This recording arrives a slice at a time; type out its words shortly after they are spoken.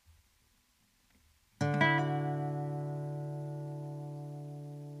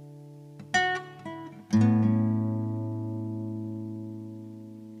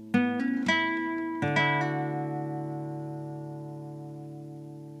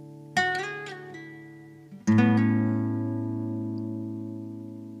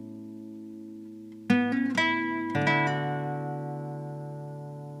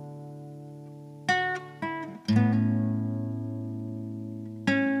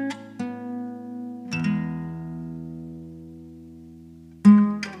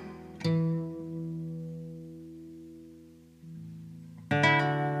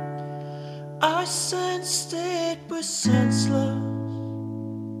I sensed it was senseless.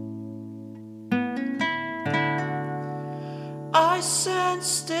 I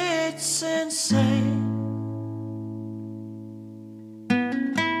sensed it's insane.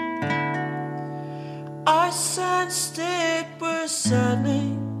 I sensed it was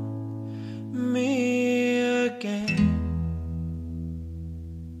saddening me again.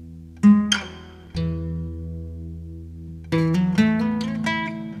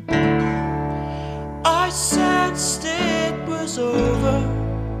 I sensed it was over.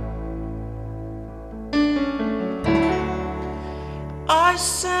 I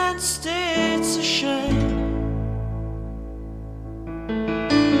sensed it's a shame.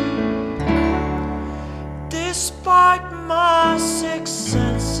 Despite my sixth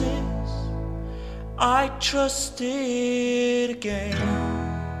senses, I trusted again.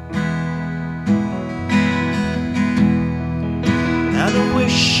 And I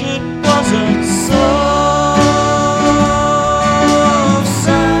wish it wasn't so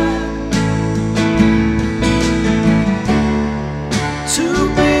sad to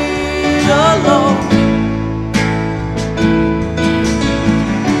be alone.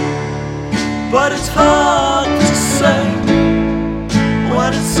 But it's hard to say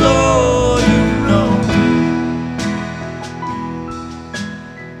when it's all you know.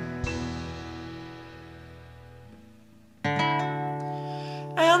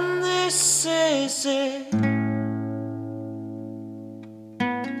 And this is it.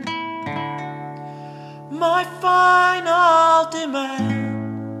 My final demand.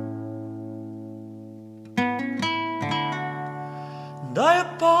 And I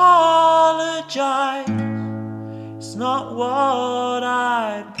apologize, it's not what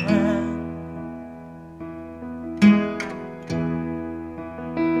I planned.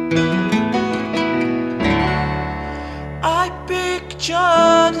 I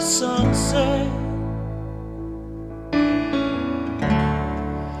pictured the sunset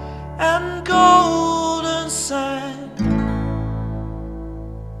and golden sand.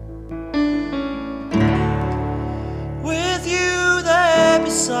 With you there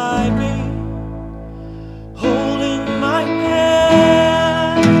beside me, holding my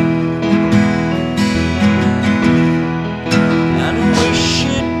hand. And I wish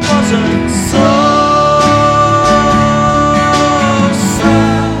it wasn't so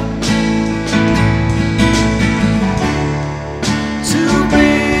sad to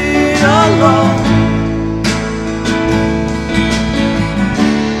be alone.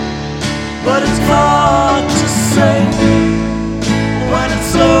 But it's hard to say when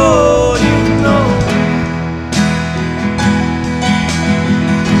it's all you know.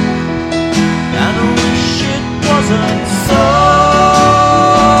 And I wish it wasn't